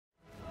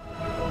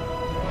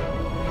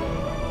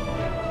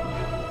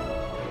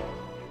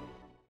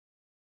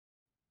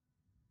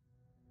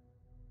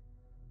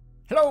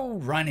Hello,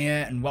 Ryan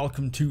here, and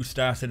welcome to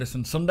Star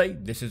Citizen Sunday.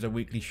 This is a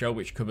weekly show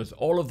which covers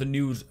all of the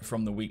news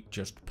from the week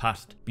just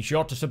past. Be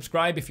sure to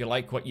subscribe if you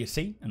like what you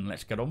see, and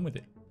let's get on with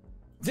it.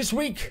 This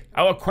week,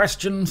 our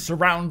questions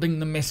surrounding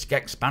the MISC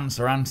Expanse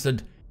are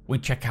answered. We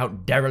check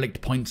out derelict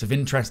points of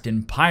interest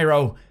in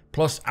Pyro,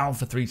 plus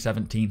Alpha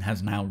 317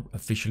 has now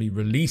officially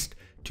released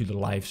to the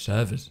live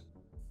servers.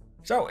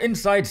 So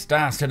Inside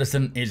Star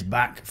Citizen is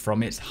back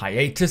from its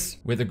hiatus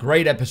with a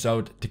great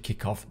episode to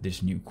kick off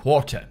this new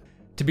quarter.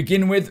 To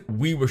begin with,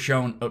 we were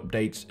shown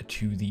updates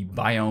to the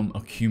biome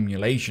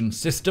accumulation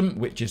system,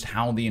 which is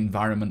how the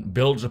environment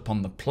builds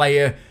upon the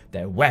player,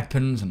 their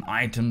weapons and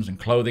items and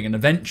clothing, and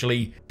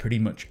eventually pretty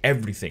much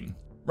everything.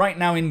 Right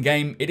now in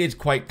game, it is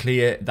quite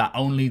clear that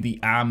only the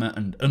armor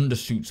and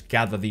undersuits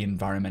gather the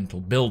environmental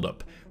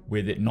buildup,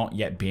 with it not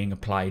yet being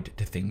applied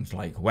to things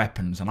like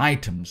weapons and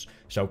items.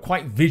 So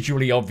quite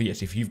visually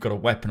obvious, if you've got a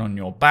weapon on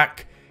your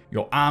back,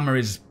 your armor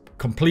is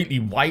completely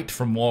white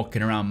from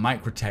walking around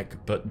Microtech,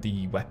 but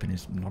the weapon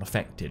is not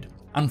affected.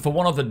 And for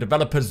one of the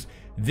developers,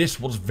 this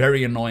was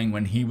very annoying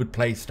when he would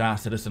play Star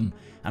Citizen,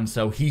 and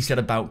so he set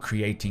about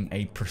creating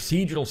a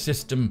procedural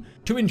system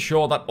to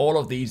ensure that all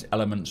of these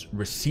elements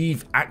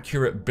receive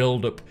accurate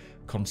build-up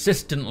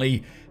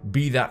consistently,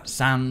 be that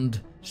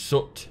sand,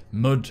 soot,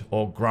 mud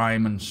or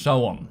grime and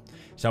so on.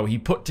 So he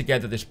put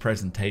together this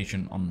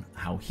presentation on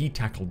how he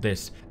tackled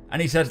this,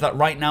 and he says that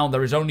right now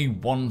there is only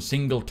one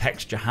single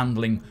texture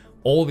handling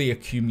all the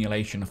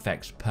accumulation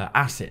effects per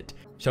asset.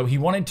 So he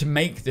wanted to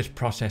make this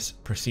process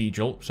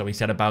procedural, so he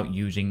set about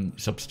using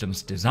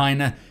Substance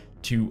Designer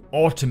to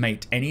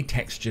automate any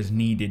textures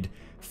needed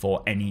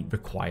for any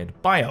required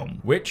biome,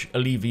 which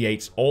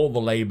alleviates all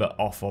the labor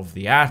off of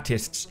the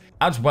artists,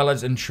 as well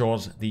as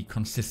ensures the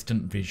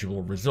consistent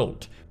visual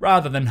result,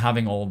 rather than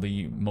having all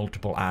the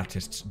multiple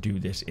artists do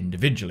this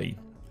individually.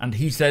 And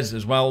he says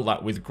as well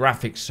that with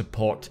graphics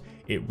support,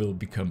 it will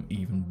become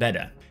even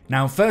better.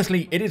 Now,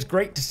 firstly, it is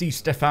great to see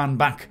Stefan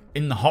back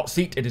in the hot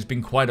seat. It has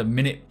been quite a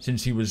minute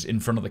since he was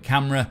in front of the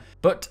camera,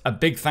 but a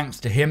big thanks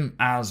to him,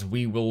 as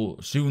we will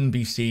soon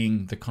be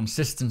seeing the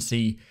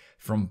consistency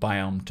from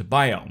biome to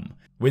biome,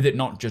 with it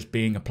not just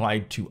being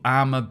applied to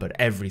armor, but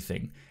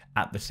everything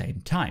at the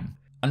same time.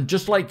 And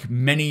just like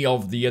many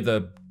of the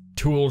other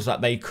tools that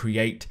they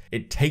create,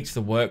 it takes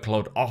the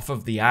workload off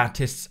of the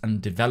artists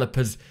and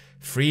developers,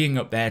 freeing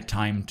up their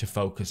time to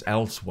focus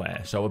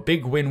elsewhere. So a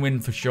big win-win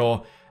for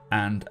sure,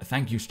 and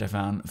thank you,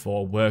 Stefan,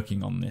 for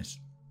working on this.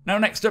 Now,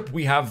 next up,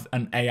 we have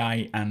an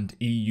AI and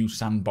EU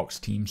sandbox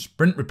team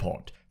sprint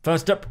report.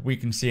 First up, we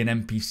can see an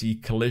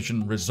NPC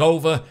collision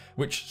resolver,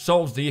 which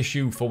solves the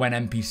issue for when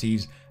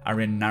NPCs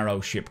are in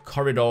narrow ship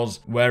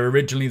corridors, where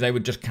originally they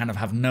would just kind of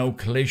have no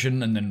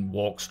collision and then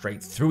walk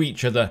straight through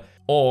each other,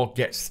 or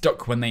get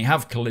stuck when they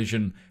have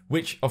collision,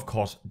 which of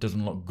course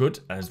doesn't look good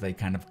as they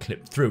kind of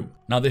clip through.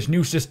 Now, this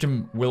new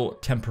system will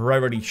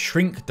temporarily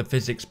shrink the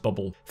physics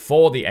bubble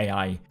for the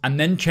AI and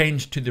then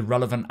change to the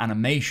relevant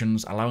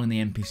animations, allowing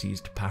the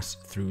NPCs to pass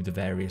through the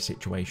various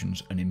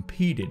situations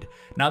unimpeded.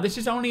 Now, this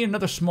is only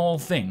another small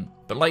thing,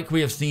 but like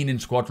we have seen in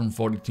Squadron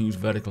 42's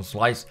vertical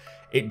slice,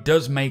 it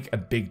does make a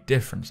big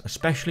difference,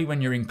 especially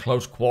when you're in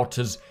close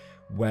quarters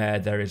where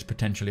there is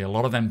potentially a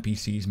lot of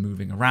NPCs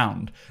moving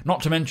around. Not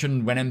to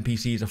mention when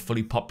NPCs are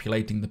fully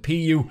populating the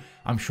PU,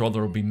 I'm sure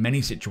there will be many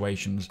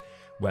situations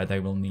where they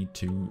will need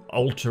to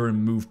alter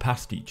and move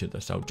past each other.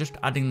 So just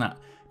adding that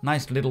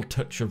nice little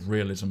touch of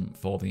realism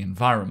for the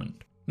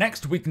environment.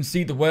 Next, we can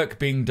see the work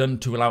being done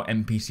to allow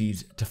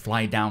NPCs to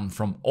fly down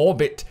from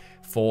orbit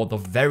for the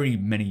very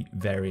many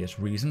various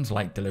reasons,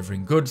 like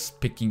delivering goods,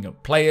 picking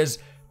up players,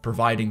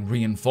 providing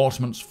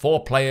reinforcements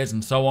for players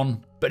and so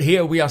on. But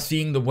here we are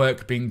seeing the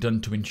work being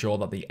done to ensure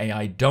that the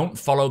AI don't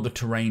follow the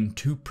terrain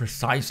too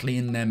precisely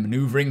in their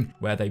maneuvering,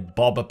 where they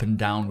bob up and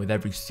down with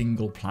every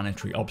single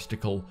planetary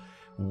obstacle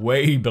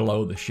way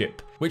below the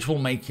ship, which will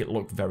make it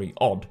look very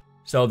odd.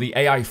 So the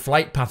AI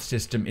flight path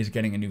system is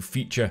getting a new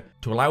feature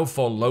to allow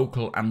for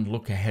local and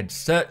look ahead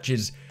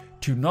searches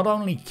to not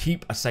only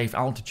keep a safe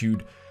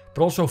altitude,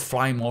 but also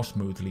fly more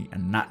smoothly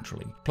and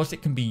naturally. Plus,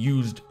 it can be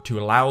used to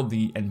allow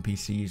the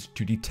NPCs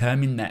to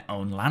determine their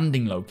own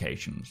landing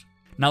locations.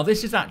 Now,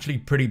 this is actually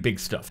pretty big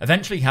stuff.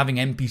 Eventually having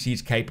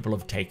NPCs capable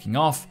of taking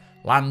off,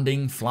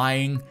 landing,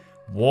 flying,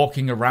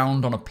 walking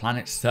around on a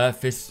planet's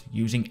surface,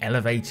 using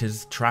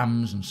elevators,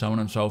 trams, and so on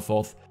and so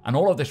forth. And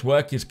all of this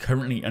work is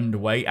currently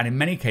underway and in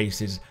many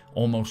cases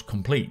almost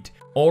complete.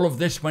 All of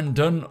this, when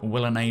done,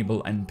 will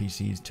enable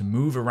NPCs to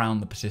move around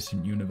the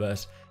persistent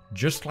universe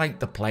just like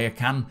the player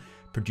can,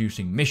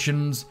 producing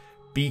missions,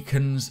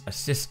 beacons,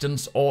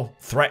 assistance, or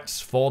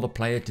threats for the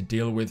player to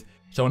deal with.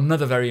 So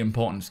another very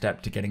important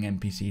step to getting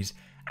NPCs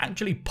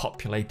actually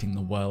populating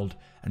the world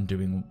and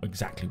doing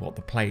exactly what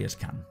the players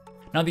can.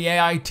 Now, the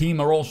AI team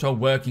are also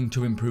working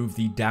to improve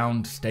the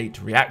downed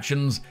state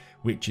reactions,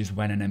 which is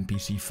when an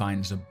NPC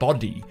finds a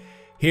body.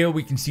 Here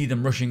we can see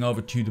them rushing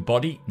over to the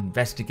body,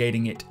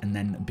 investigating it, and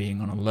then being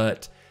on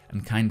alert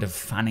and kind of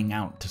fanning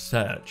out to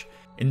search.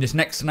 In this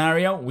next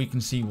scenario, we can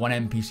see one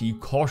NPC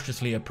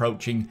cautiously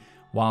approaching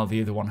while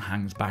the other one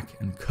hangs back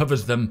and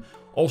covers them,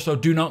 Also,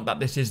 do note that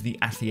this is the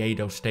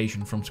Macedo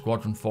station from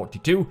Squadron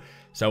 42,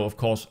 so of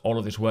course all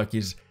of this work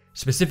is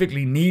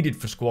specifically needed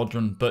for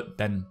Squadron, but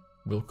then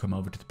will come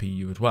over to the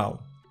PU as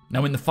well.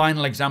 Now in the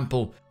final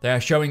example, they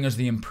are showing us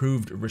the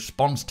improved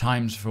response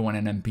times for when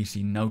an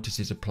NPC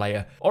notices a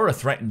player, or a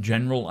threat in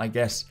general, I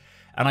guess,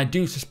 and I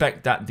do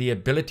suspect that the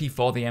ability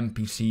for the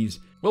NPCs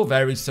will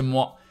vary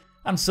somewhat,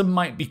 and some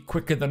might be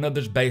quicker than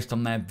others based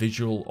on their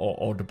visual or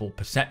audible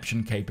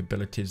perception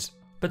capabilities.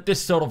 But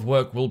this sort of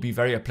work will be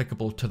very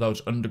applicable to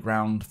those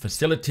underground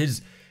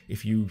facilities.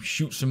 If you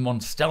shoot someone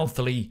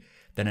stealthily,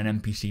 then an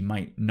NPC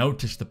might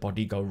notice the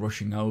body, go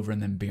rushing over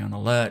and then be on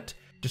alert,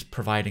 just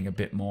providing a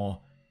bit more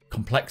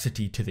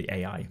complexity to the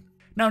AI.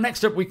 Now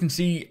next up we can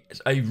see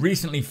a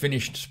recently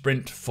finished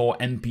sprint for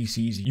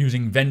NPCs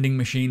using vending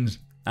machines,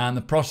 and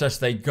the process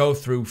they go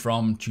through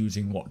from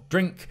choosing what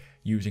drink,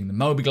 using the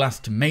mobiGlas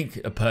to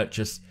make a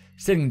purchase,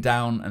 sitting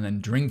down and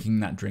then drinking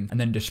that drink, and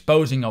then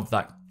disposing of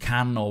that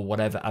can or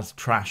whatever as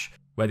trash,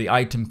 where the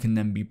item can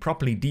then be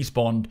properly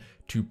despawned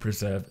to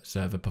preserve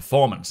server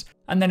performance.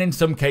 And then in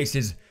some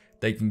cases,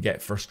 they can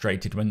get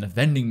frustrated when the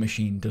vending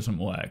machine doesn't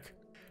work.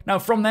 Now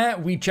from there,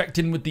 we checked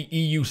in with the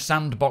EU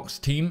Sandbox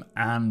team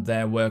and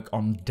their work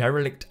on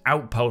derelict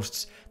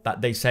outposts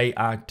that they say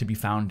are to be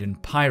found in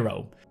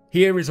Pyro.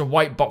 Here is a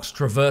white box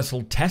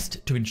traversal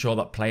test to ensure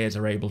that players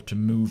are able to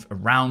move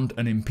around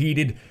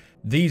unimpeded.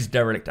 These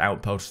derelict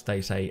outposts,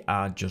 they say,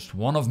 are just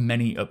one of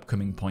many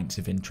upcoming points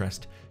of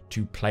interest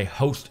to play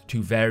host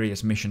to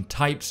various mission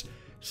types,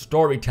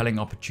 storytelling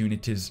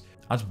opportunities,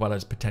 as well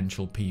as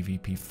potential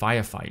PvP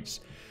firefights.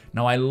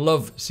 Now I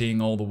love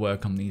seeing all the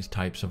work on these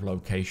types of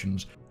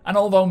locations, and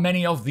although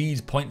many of these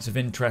points of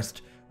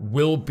interest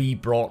will be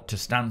brought to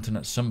Stanton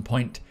at some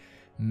point,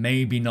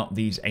 maybe not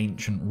these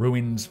ancient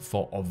ruins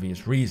for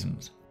obvious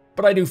reasons.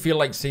 But I do feel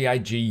like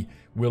CIG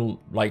will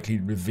likely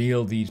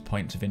reveal these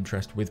points of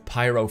interest with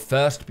Pyro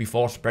first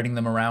before spreading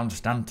them around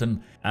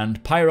Stanton,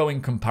 and Pyro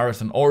in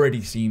comparison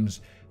already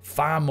seems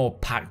far more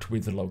packed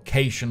with the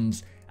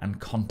locations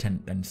and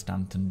content than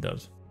Stanton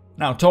does.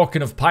 Now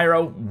talking of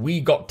Pyro,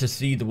 we got to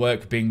see the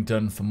work being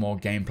done for more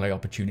gameplay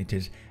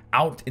opportunities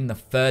out in the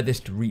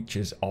furthest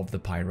reaches of the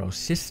Pyro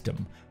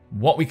system.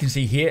 What we can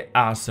see here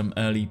are some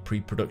early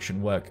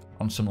pre-production work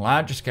on some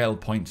larger scale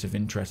points of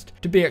interest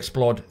to be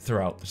explored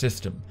throughout the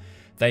system.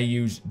 They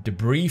use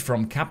debris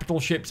from capital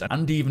ships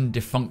and even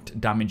defunct,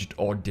 damaged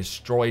or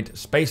destroyed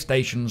space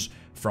stations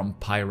from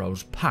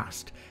Pyro's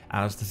past,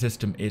 as the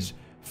system is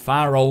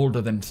far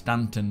older than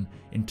Stanton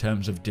in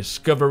terms of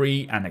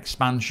discovery and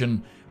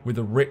expansion, with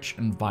a rich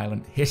and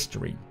violent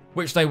history,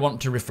 which they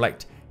want to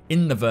reflect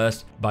in the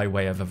verse by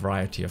way of a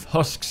variety of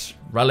husks,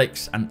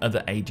 relics and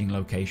other aging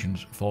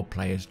locations for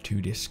players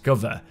to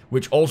discover,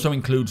 which also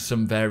includes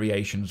some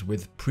variations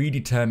with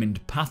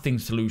predetermined pathing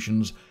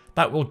solutions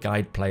that will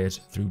guide players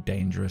through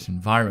dangerous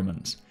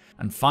environments.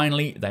 And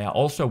finally, they are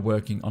also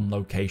working on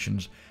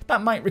locations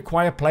that might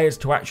require players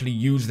to actually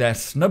use their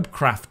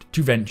snubcraft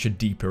to venture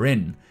deeper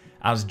in.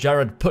 As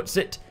Jared puts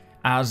it,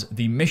 as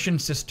the mission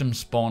system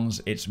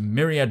spawns its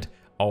myriad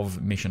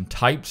of mission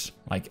types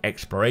like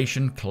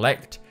exploration,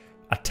 collect,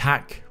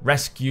 attack,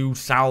 rescue,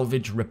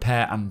 salvage,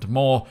 repair and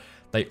more,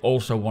 they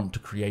also want to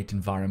create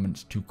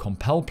environments to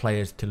compel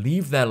players to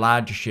leave their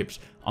larger ships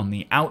on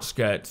the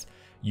outskirts,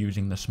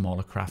 using the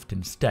smaller craft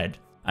instead.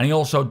 And he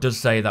also does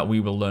say that we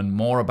will learn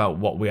more about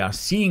what we are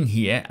seeing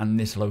here and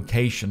this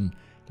location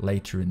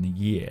later in the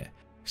year.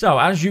 So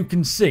as you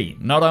can see,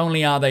 not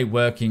only are they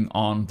working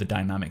on the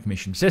dynamic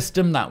mission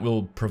system that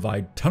will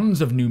provide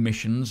tons of new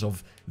missions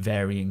of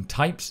varying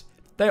types,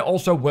 they're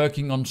also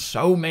working on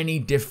so many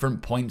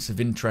different points of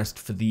interest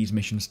for these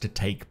missions to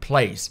take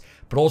place,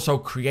 but also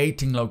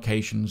creating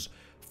locations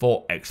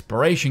for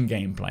exploration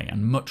gameplay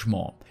and much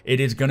more.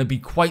 It is going to be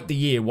quite the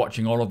year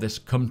watching all of this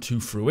come to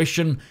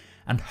fruition,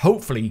 and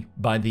hopefully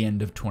by the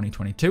end of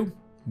 2022,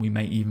 we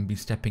may even be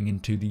stepping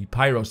into the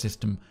Pyro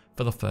system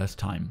for the first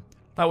time.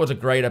 That was a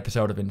great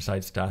episode of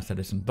Inside Star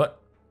Citizen,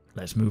 but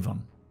let's move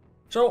on.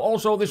 So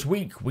also this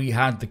week we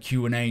had the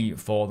Q&A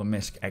for the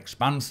MISC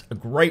Expanse, a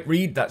great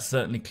read that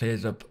certainly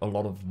clears up a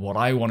lot of what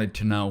I wanted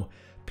to know,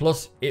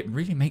 plus it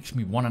really makes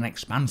me want an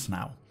Expanse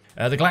now.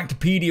 The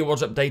Galactopedia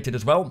was updated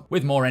as well,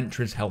 with more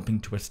entries helping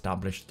to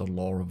establish the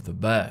lore of the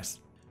verse.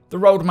 The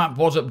roadmap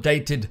was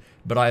updated,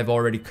 but I have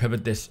already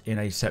covered this in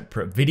a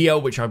separate video,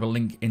 which I will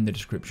link in the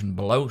description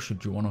below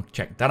should you want to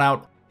check that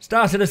out.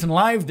 Star Citizen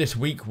Live this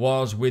week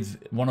was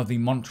with one of the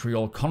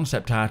Montreal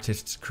concept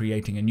artists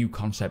creating a new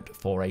concept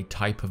for a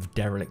type of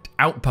derelict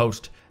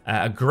outpost.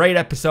 A great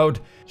episode,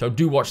 so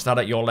do watch that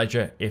at your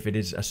leisure if it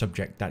is a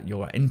subject that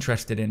you're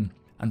interested in.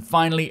 And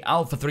finally,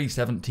 Alpha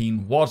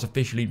 3.17 was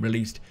officially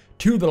released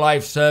to the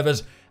live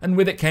servers, and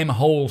with it came a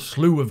whole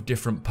slew of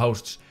different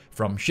posts,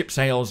 from ship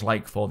sales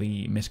like for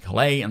the Miss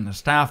Calais and the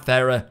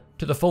Starfarer,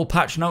 to the full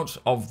patch notes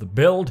of the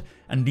build,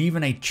 and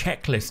even a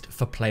checklist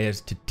for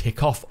players to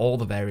tick off all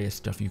the various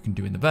stuff you can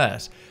do in the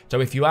verse. So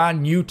if you are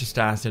new to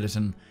Star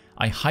Citizen,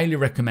 I highly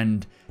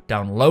recommend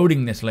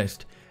downloading this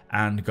list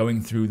and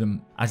going through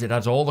them, as it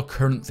has all the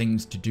current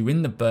things to do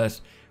in the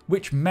verse,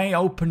 which may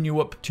open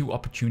you up to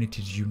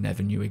opportunities you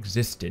never knew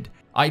existed.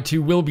 I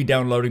too will be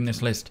downloading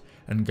this list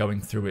and going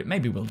through it.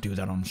 Maybe we'll do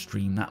that on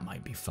stream, that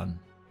might be fun.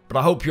 But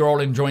I hope you're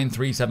all enjoying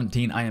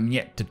 317. I am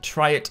yet to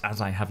try it as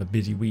I have a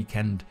busy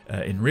weekend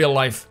in real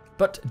life,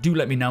 but do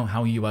let me know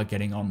how you are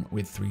getting on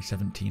with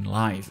 317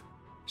 Live.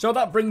 So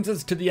that brings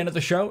us to the end of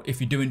the show. If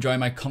you do enjoy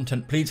my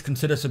content, please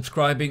consider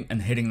subscribing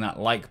and hitting that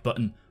like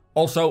button.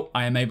 Also,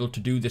 I am able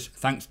to do this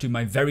thanks to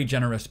my very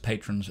generous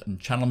patrons and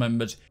channel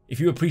members. If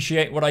you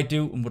appreciate what I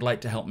do and would like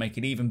to help make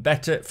it even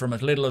better from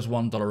as little as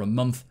 $1 a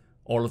month,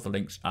 all of the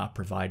links are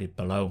provided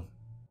below.